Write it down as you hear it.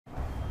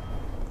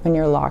when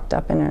you're locked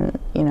up in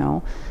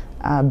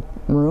a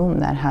room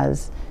that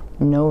has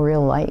no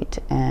real light,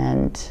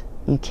 and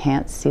you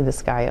can't see the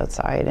sky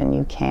outside, and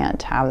you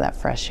can't have that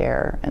fresh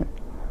air. And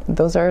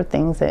those are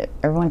things that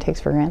everyone takes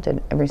for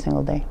granted every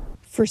single day.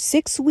 For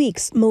 6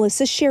 weeks,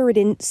 Melissa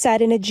Sheridan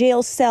sat in a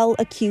jail cell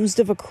accused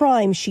of a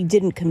crime she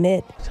didn't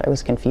commit. So I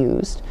was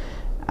confused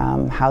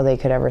how they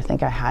could ever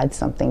think I had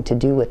something to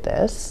do with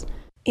this.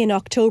 In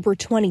October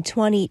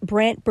 2020,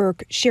 Brant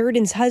Burke,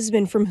 Sheridan's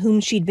husband from whom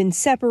she'd been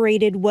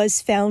separated,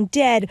 was found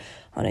dead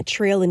on a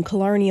trail in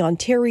Killarney,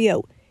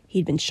 Ontario.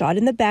 He'd been shot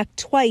in the back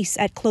twice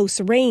at close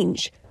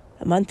range.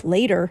 A month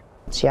later,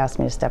 she asked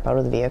me to step out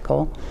of the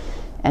vehicle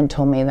and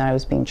told me that I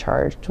was being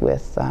charged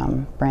with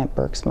Brant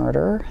Burke's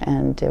murder,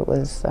 and it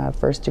was a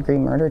first-degree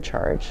murder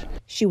charge.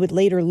 She would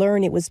later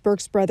learn it was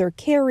Burke's brother,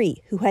 Carey,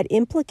 who had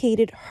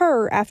implicated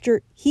her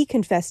after he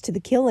confessed to the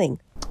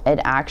killing. It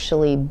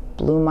actually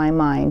blew my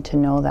mind to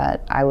know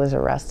that I was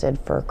arrested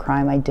for a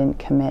crime I didn't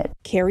commit.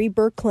 Carey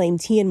Burke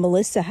claimed he and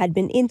Melissa had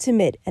been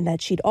intimate and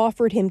that she'd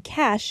offered him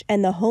cash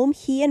and the home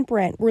he and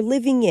Brant were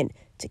living in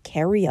to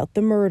carry out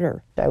the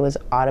murder. I was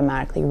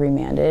automatically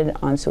remanded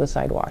on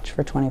suicide watch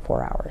for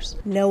 24 hours.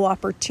 No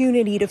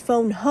opportunity to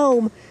phone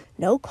home,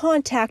 no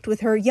contact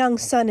with her young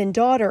son and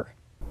daughter.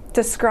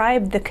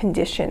 Describe the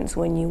conditions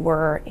when you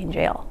were in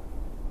jail.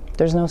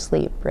 There's no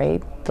sleep,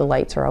 right? The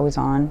lights are always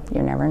on.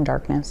 You're never in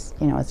darkness.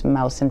 It's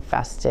mouse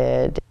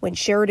infested. When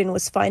Sheridan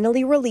was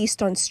finally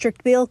released on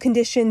strict bail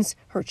conditions,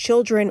 her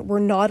children were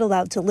not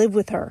allowed to live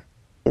with her.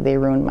 They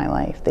ruined my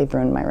life. They've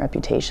ruined my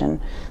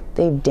reputation.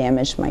 They've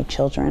damaged my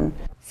children.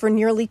 For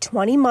nearly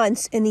 20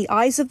 months, in the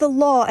eyes of the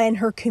law and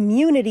her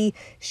community,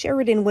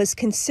 Sheridan was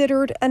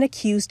considered an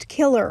accused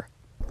killer.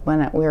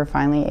 When we were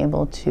finally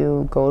able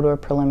to go to a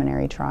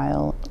preliminary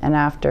trial, and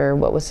after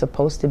what was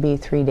supposed to be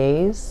 3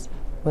 days,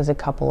 was a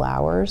couple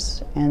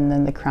hours, and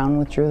then the Crown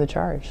withdrew the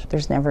charge.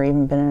 There's never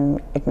even been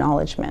an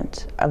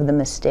acknowledgement of the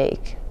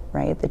mistake,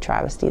 right? The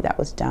travesty that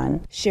was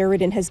done.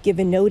 Sheridan has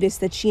given notice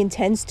that she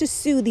intends to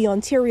sue the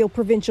Ontario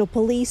Provincial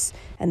Police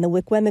and the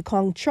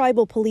Wikwemikong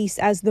Tribal Police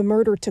as the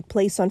murder took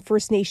place on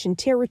First Nation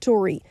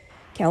territory.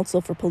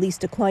 Counsel for Police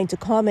declined to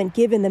comment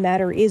given the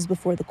matter is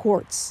before the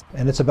courts.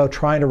 And it's about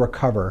trying to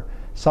recover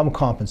some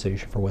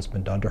compensation for what's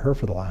been done to her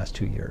for the last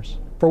 2 years,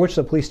 for which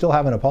the police still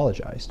haven't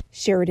apologized.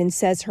 Sheridan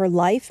says her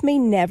life may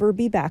never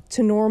be back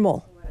to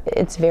normal.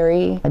 It's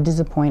very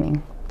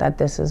disappointing that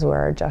this is where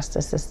our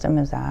justice system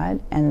is at,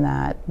 and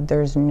that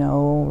there's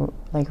no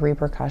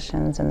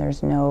repercussions and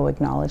there's no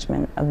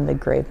acknowledgement of the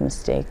grave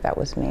mistake that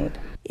was made.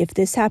 If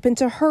this happened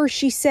to her,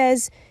 she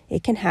says,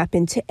 it can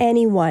happen to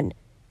anyone.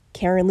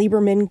 Caryn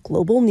Lieberman,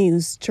 Global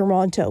News,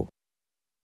 Toronto.